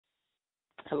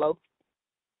Hello?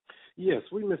 Yes,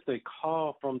 we missed a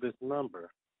call from this number.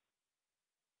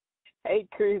 Hey,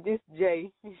 Chris, this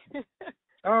Jay.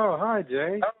 Oh, hi,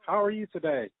 Jay. How are you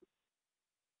today?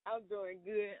 I'm doing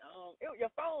good. Your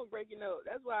phone was breaking up.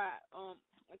 That's why I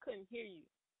couldn't hear you.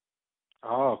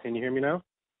 Oh, can you hear me now?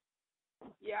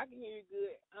 Yeah, I can hear you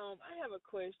good. I have a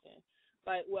question.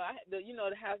 Like, well, the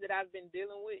house that I've been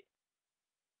dealing with.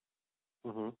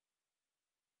 Mhm.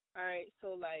 All right,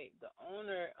 so like the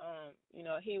owner,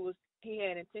 he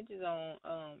had intentions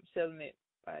on selling it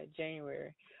by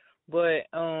January, but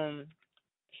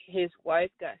his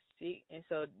wife got sick, and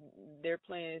so their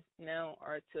plans now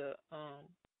are to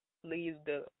leave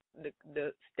the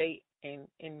state in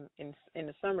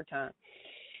the summertime.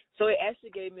 So it actually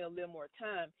gave me a little more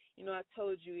time. I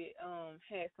told you it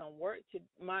had some work to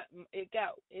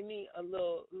it need a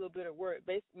little bit of work.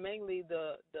 Mainly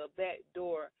the back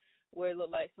door where it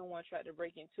looked like someone tried to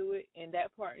break into it, and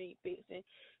that part need fixing.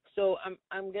 So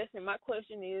I'm guessing my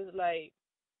question is like,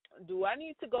 do I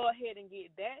need to go ahead and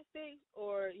get that fixed,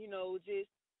 or just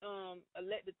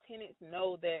let the tenants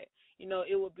know that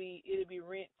it'll be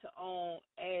rent to own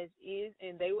as is,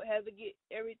 and they would have to get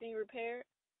everything repaired,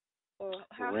 or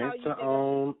how Rent you to think I should?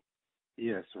 own.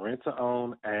 Yes, rent to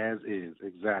own as is.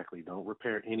 Exactly. Don't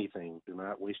repair anything. Do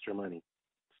not waste your money.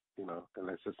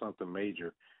 Unless it's something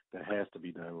major that has to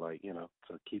be done, like,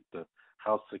 to keep the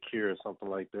house secure or something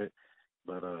like that.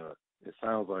 But it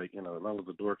sounds like, as long as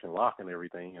the door can lock and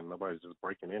everything and nobody's just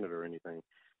breaking in it or anything,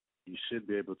 you should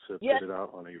be able to Yeah, put it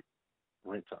out on a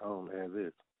rent to own as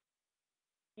is.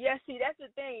 yeah. See, that's the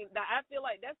thing. I feel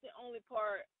like that's the only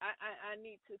part I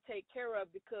need to take care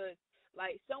of, because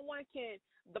like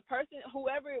the person,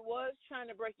 whoever it was trying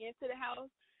to break into the house,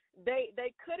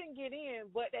 they couldn't get in,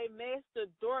 but they messed the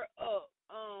door up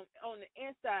on the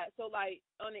inside. So like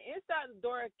on the inside, the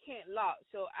door can't lock.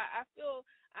 So I feel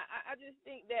I just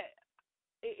think that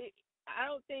I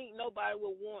don't think nobody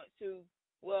would want to.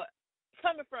 Well,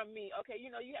 coming from me, okay,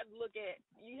 you have to look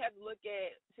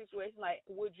at situations like,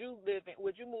 would you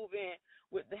move in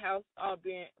with the house all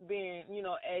being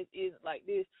as is like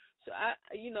this? So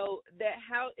that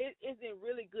house it is in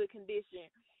really good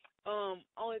condition.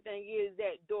 Only thing is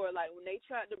that door, like when they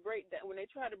tried to break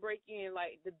in,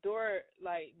 like the door,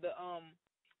 like the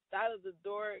side of the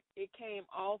door, it came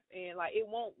off, and like it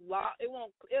won't lock, it'll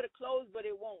close, but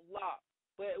it won't lock.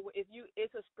 But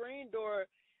it's a screen door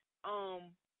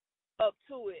up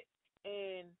to it,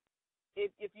 and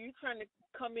if you trying to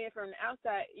come in from the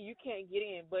outside, you can't get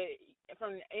in, but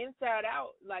from the inside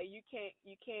out, like you can't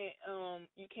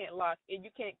lock it,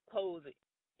 you can't close it,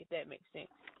 if that makes sense.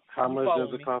 How You much does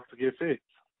follow it me? cost to get fixed?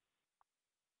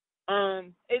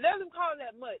 It doesn't cost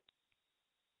that much.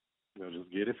 Just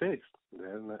get it fixed.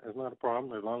 It's not a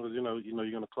problem as long as you're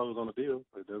going to close on the deal.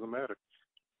 It doesn't matter.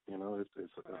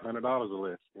 It's $100 or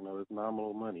less. It's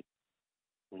nominal money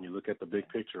when you look at the big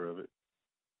picture of it.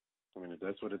 I mean, if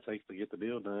that's what it takes to get the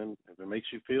deal done, if it makes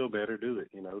you feel better, do it.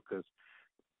 Because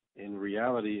in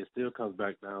reality, it still comes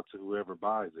back down to whoever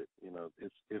buys it.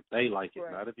 It's if they like it,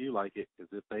 Right. not if you like it.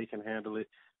 Because if they can handle it,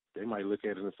 they might look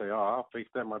at it and say, "Oh, I'll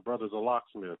fix that. My brother's a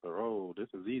locksmith," or "Oh, this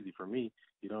is easy for me."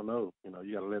 You don't know. You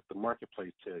got to let the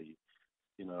marketplace tell you.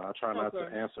 I try not to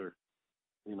Okay. answer.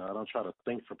 I don't try to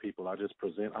think for people. I just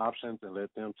present options and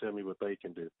let them tell me what they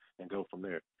can do and go from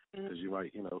there. Mm-hmm. Because you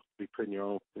might, be putting your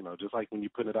own, just like when you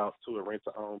put it out to a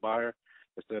rent-to-own buyer,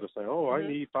 instead of saying, "Oh, I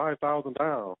Mm-hmm. need 5,000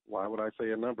 down," why would I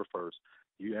say a number first?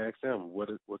 You ask them, what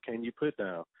can you put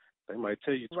down? They might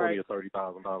tell you Right. $20,000 or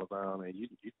 $30,000 down, and you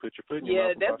put your foot in your Yeah,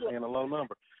 mouth and that's start what. saying a low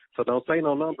number. So don't say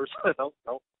no numbers. don't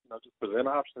just present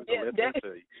options and Yeah, let them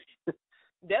tell you.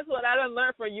 that's what I done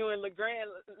learned from you and LeGrand.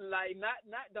 Like, not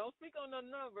don't speak on no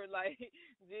number. Like,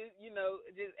 just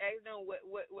ask them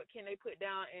what can they put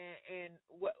down, and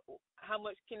how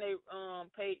much can they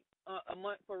pay a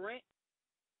month for rent.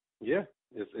 Yeah,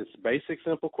 it's basic,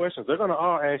 simple questions. They're gonna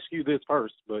all ask you this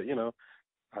first, but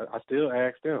I still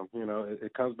ask them.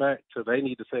 It comes back to they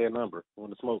need to say a number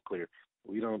when the smoke clear.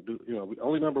 We don't do. The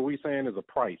only number we saying is a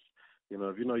price.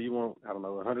 If you want, I don't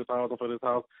know, 100,000 for this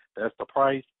house, that's the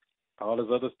price. All this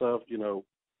other stuff, you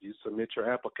submit your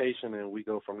application and we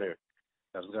go from there.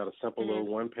 I've got a simple Mm-hmm. little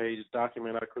one-page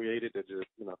document I created that just,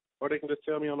 or they can just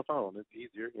tell me on the phone. It's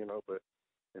easier, but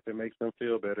if it makes them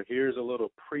feel better, here's a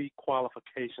little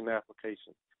pre-qualification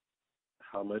application.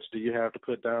 How much do you have to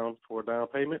put down for a down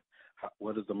payment?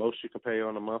 What is the most you can pay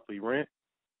on a monthly rent?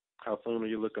 How soon are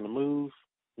you looking to move?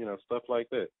 Stuff like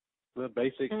that. The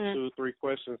basic Mm-hmm. 2 or 3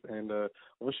 questions, and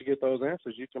once you get those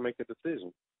answers, you can make a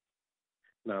decision.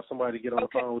 Now, if somebody get on the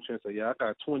Okay. phone with you and say, "Yeah, I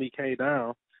got $20K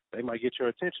down," they might get your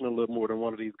attention a little more than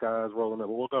one of these guys rolling up.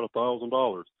 "Well, I got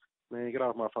 $1,000." Man, get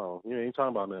off my phone. You ain't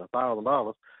talking about now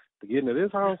 $1,000 to get into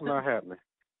this house. Not happening.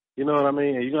 You know what I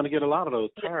mean? And you're going to get a lot of those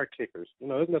tire kickers. You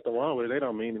know, there's nothing wrong with it. They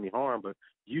don't mean any harm, but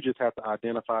you just have to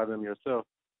identify them yourself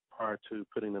prior to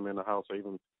putting them in the house or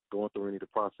even going through any of the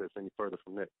process any further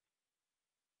from that.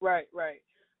 Right, right.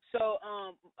 So,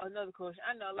 another question.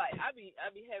 I know, like, I be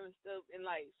having stuff, and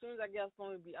like, as soon as I get off the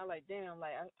phone, I'm like, damn,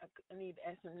 like, I need to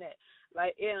ask him that.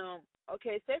 Like,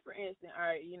 okay, say for instance, all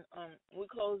right, we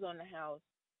close on the house,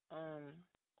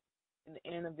 in the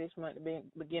end of this month, the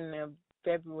beginning of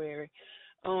February.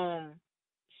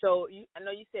 So I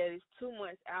know you said it's 2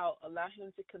 months out. Allow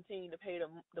him to continue to pay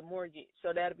the mortgage.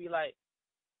 So that'll be like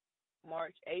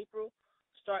March, April.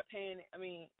 Start paying it. I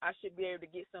mean, I should be able to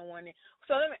get someone in.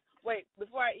 So let me wait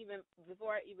before I even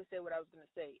say what I was gonna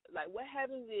say. Like, what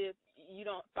happens if you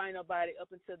don't find nobody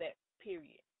up until that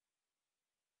period?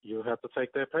 You'll have to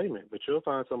take that payment, but you'll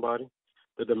find somebody.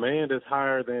 The demand is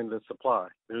higher than the supply.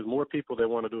 There's more people that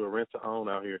want to do a rent to own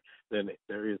out here than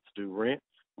there is to do rent.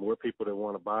 More people that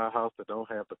want to buy a house that don't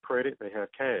have the credit, they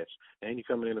have cash. And you're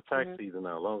coming into tax season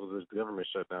now, as long as the government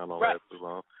shut down don't last too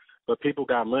long. But people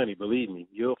got money, believe me.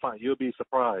 You'll be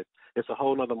surprised. It's a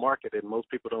whole other market that most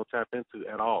people don't tap into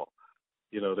at all.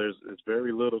 You know, there's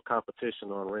very little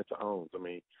competition on rent to owns. I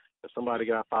mean, if somebody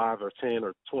got $5 or $10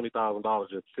 or $20,000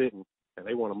 just sitting and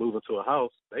they want to move into a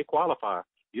house, they qualify.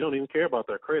 You don't even care about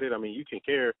their credit. I mean, you can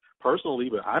care personally,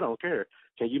 but I don't care.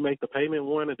 Can you make the payment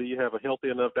one, and do you have a healthy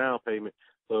enough down payment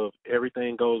so if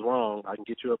everything goes wrong, I can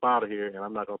get you up out of here and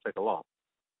I'm not going to take a loss?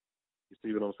 You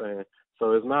see what I'm saying?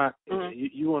 So it's not,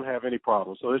 you won't have any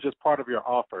problems. So it's just part of your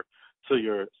offer to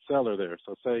your seller there.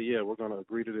 So say, yeah, we're going to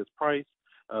agree to this price.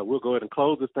 We'll go ahead and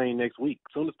close this thing next week.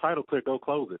 As soon as title clear, go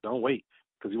close it. Don't wait,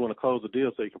 because you want to close the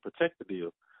deal so you can protect the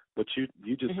deal. But you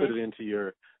just put it into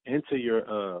your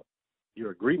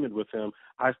agreement with him.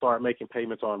 I start making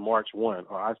payments on March 1,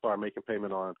 or I start making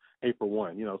payment on April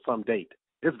 1, some date.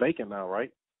 It's vacant now,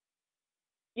 right?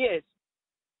 Yes.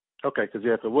 Okay, because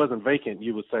if it wasn't vacant,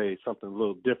 you would say something a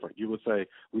little different. You would say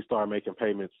we start making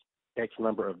payments X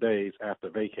number of days after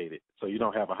vacated. So you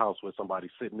don't have a house with somebody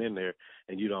sitting in there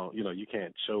and you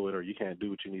can't show it or you can't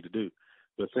do what you need to do.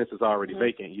 But since it's already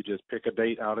vacant, you just pick a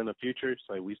date out in the future.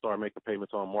 Say we start making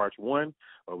payments on March 1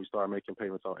 or we start making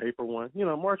payments on April 1.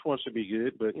 March 1 should be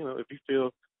good, but, if you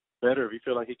feel better, if you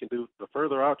feel like he can do, the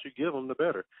further out you give him, the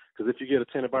better. Because if you get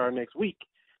a tenant buyer next week,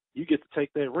 you get to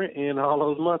take that rent in all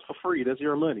those months for free. That's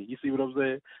your money. You see what I'm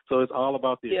saying? So it's all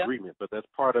about the agreement, but that's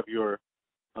part of your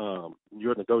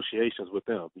negotiations with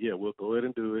them. Yeah, we'll go ahead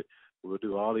and do it. We'll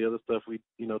do all the other stuff we,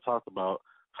 talked about.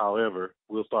 However,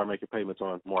 we'll start making payments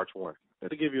on March 1.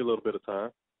 That'll give you a little bit of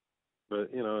time.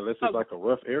 But, unless it's like a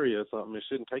rough area or something, it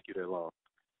shouldn't take you that long.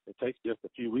 It takes just a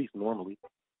few weeks normally.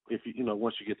 If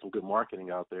once you get some good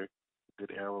marketing out there,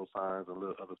 good arrow signs and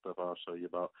little other stuff I'll show you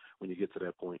about when you get to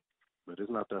that point. But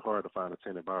it's not that hard to find a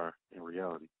tenant buyer in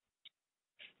reality.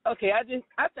 Okay, I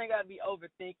think I'd be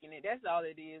overthinking it. That's all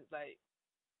it is. Like,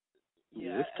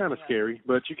 yeah, it's kind of scary,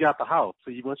 but you got the house.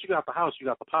 So once you got the house, you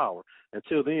got the power.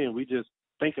 Until then, we just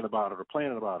thinking about it or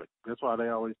planning about it. That's why they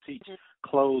always teach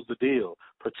close the deal,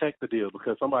 protect the deal,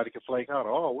 because somebody can flake out.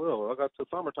 Oh, well, I got till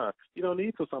summertime. You don't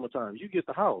need till summertime. You get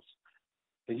the house,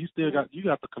 and you still got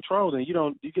the control. Then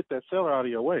you get that seller out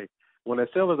of your way. When that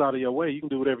seller's out of your way, you can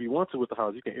do whatever you want to with the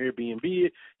house. You can Airbnb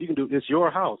it. It's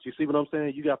your house. You see what I'm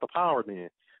saying? You got the power then.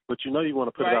 But you want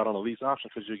to put it out on a lease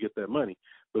option because you get that money.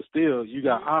 But still, you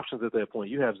got options at that point.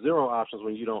 You have zero options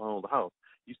when you don't own the house.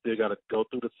 You still got to go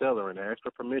through the seller and ask for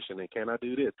permission. And can I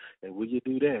do this? And will you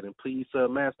do that? And please,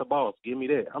 master boss, give me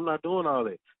that. I'm not doing all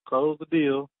that. Close the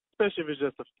deal, especially if it's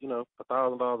just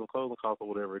 $1,000 in closing costs or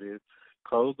whatever it is.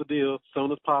 Close the deal as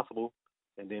soon as possible,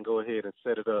 and then go ahead and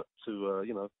set it up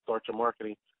to start your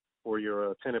marketing for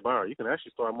your tenant buyer. You can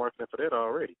actually start marketing for that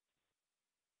already.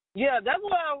 Yeah, that's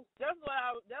what I'm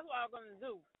gonna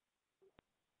do.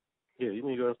 Yeah, you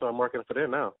need to go and start marketing for that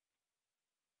now.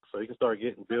 So you can start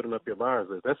building up your buyers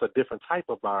list. That's a different type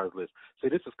of buyers list. See,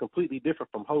 this is completely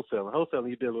different from wholesaling. Wholesaling,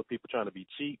 you deal with people trying to be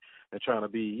cheap and trying to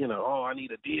be, I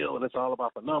need a deal, and it's all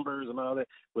about the numbers and all that.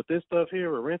 With this stuff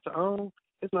here, with rent to own,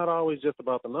 it's not always just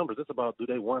about the numbers. It's about, do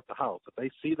they want the house? If they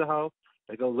see the house,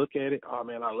 they go look at it. Oh,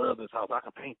 man, I love this house. I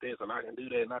can paint this, and I can do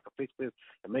that, and I can fix this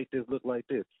and make this look like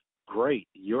this. Great.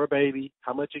 Your baby.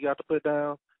 How much you got to put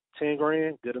down? 10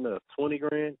 grand? Good enough. 20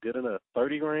 grand? Good enough.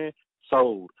 30 grand?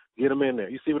 Sold. Get them in there.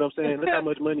 You see what I'm saying? Look how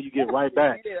much money you get right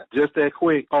back just that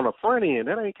quick on the front end.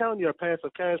 That ain't counting your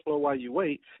passive cash flow while you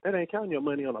wait. That ain't counting your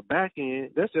money on the back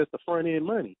end. That's just the front end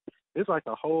money. It's like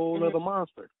a whole other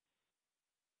monster.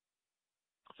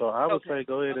 So I would say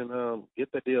go ahead and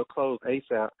get the deal closed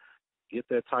ASAP. get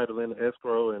that title in the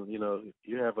escrow, and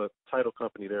you have a title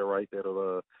company there, right?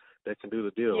 That can do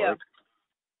the deal, Yeah. right?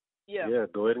 Yeah. Yeah,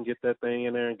 go ahead and get that thing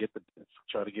in there and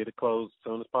try to get it closed as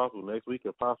soon as possible. Next week,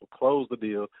 if possible, close the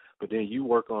deal. But then you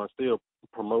work on still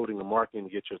promoting and marketing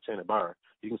to get your tenant buyer.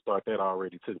 You can start that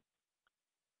already too.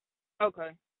 Okay.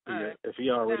 All right. If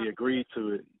he already agreed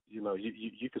to it,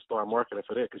 you could start marketing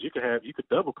for that, because you could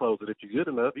double close it if you're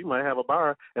good enough. You might have a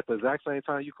buyer at the exact same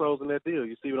time you closing that deal.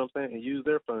 You see what I'm saying? And use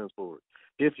their funds for it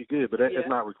if you're good. But that is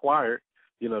not required.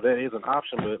 That is an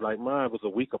option. But like mine was a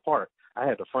week apart. I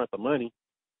had to front the money,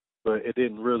 but it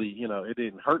didn't really, it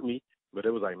didn't hurt me. But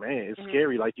it was like, man, it's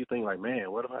scary. Like you think, like,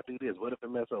 man, what if I do this? What if it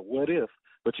mess up? What if?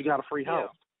 But you got a free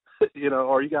house.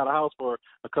 Or you got a house for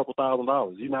a couple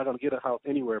 $1,000s. You're not going to get a house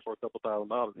anywhere for a couple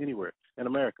 $1,000s anywhere in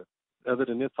America, other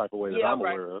than this type of way that I'm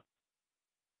aware of.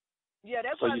 Yeah,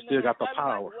 that's so you still got the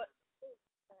power.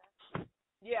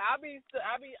 I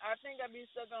think I be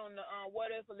stuck on the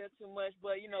what if a little too much,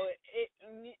 but you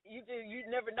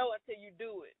never know until you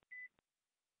do it.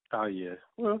 Oh yeah.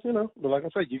 Well, but like I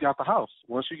said, you got the house.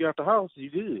 Once you got the house, you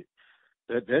good.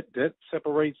 That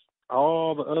separates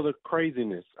all the other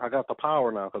craziness. I got the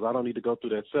power now because I don't need to go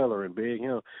through that seller and beg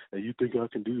him, and you think I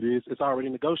can do this. It's already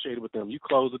negotiated with them. You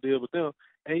close the deal with them,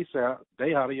 ASAP,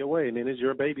 they out of your way, and then it's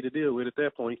your baby to deal with at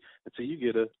that point until you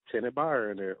get a tenant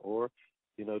buyer in there or,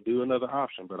 do another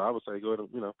option. But I would say go ahead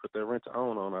and, put that rent to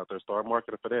own on out there. Start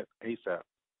marketing for that ASAP.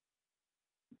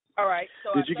 All right.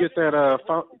 So did you get that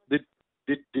phone?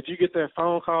 Did you get that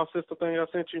phone call system thing I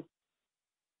sent you?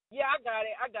 Yeah, I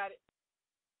got it.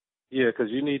 Yeah,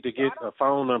 because you need to get a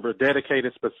phone number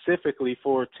dedicated specifically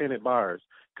for tenant buyers.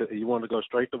 Because you want to go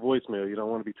straight to voicemail. You don't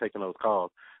want to be taking those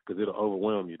calls because it'll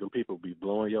overwhelm you. Them people be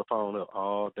blowing your phone up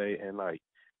all day and night.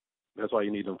 That's why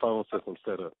you need them phone systems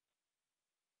set up.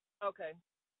 Okay,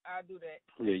 I'll do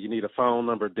that. Yeah, you need a phone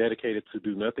number dedicated to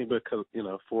do nothing but,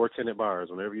 for tenant buyers.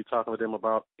 Whenever you're talking to them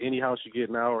about any house you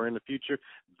get now or in the future,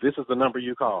 this is the number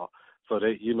you call. So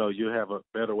that, you have a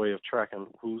better way of tracking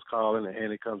who's calling,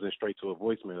 and it comes in straight to a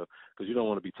voicemail, because you don't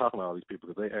want to be talking to all these people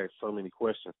because they ask so many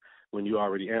questions when you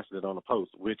already answered it on the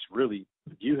post, which really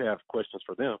you have questions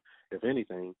for them, if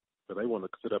anything, so they want to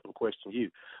sit up and question you.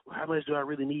 Well, how much do I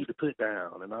really need to put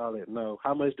down and all that? No,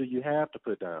 how much do you have to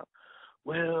put down?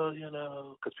 Well,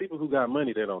 because people who got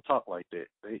money, they don't talk like that.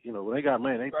 They, when they got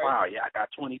money, they wow, yeah, I got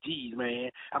 20 G's, man.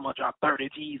 I'm going to drop 30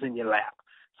 G's in your lap.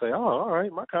 Say, oh, all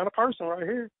right, my kind of person right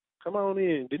here. Come on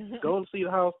in. Go and see the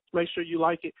house. Make sure you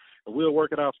like it, and we'll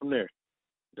work it out from there.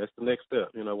 That's the next step.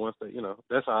 Once they,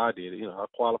 that's how I did it. I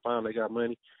qualify them. They got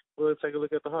money. Well, take a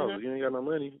look at the house. If you ain't got no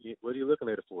money, what are you looking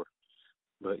at it for?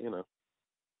 But,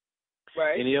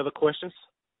 Right. Any other questions?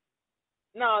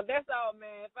 No, that's all,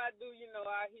 man. If I do,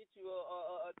 I'll hit you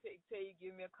or tell you,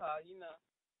 give me a call,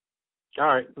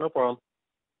 All right. No problem.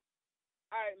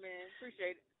 All right, man.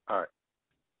 Appreciate it. All right.